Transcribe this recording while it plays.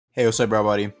Hey, what's up,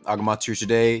 everybody? Agamatsu here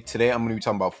today. Today, I'm going to be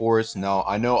talking about Forest. Now,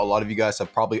 I know a lot of you guys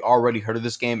have probably already heard of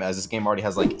this game, as this game already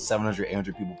has like 700,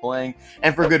 800 people playing,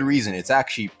 and for good reason. It's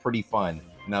actually pretty fun.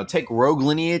 Now, take Rogue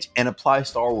Lineage and apply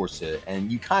Star Wars to it,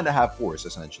 and you kind of have Forest,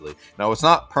 essentially. Now, it's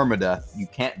not permadeath. You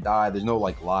can't die. There's no,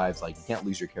 like, lives. Like, you can't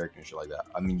lose your character and shit like that.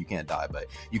 I mean, you can't die, but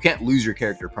you can't lose your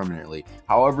character permanently.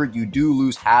 However, you do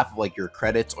lose half of, like, your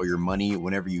credits or your money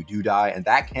whenever you do die, and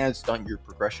that can stunt your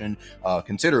progression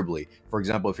considerably. For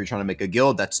example, if you're trying to make a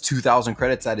guild, that's 2,000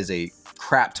 credits. That is a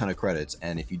crap ton of credits,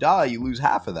 and if you die, you lose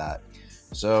half of that.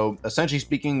 So essentially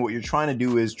speaking, what you're trying to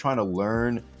do is trying to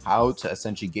learn how to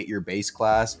essentially get your base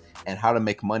class and how to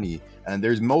make money. And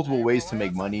there's multiple ways to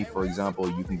make money. For example,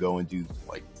 you can go and do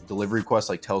like delivery quests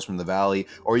like Tales from the Valley,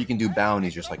 or you can do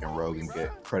bounties just like in Rogue and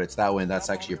get credits that way. And that's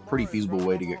actually a pretty feasible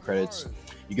way to get credits.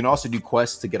 You can also do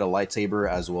quests to get a lightsaber,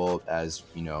 as well as,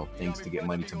 you know, things to get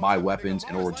money to buy weapons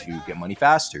in order to get money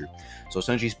faster. So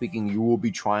essentially speaking, you will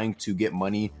be trying to get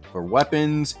money for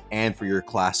weapons and for your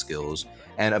class skills.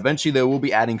 And eventually they will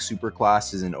be adding super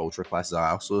classes and ultra classes, I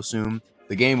also assume.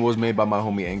 The game was made by my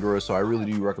homie Angora, so I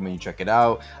really do recommend you check it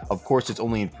out. Of course, it's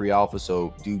only in pre-alpha,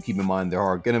 so do keep in mind there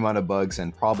are a good amount of bugs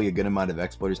and probably a good amount of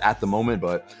exploiters at the moment,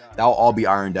 but that'll all be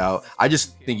ironed out. I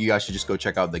just think you guys should just go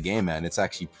check out the game, man. It's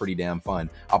actually pretty damn fun.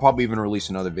 I'll probably even release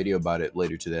another video about it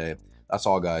later today. That's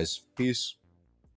all, guys. Peace.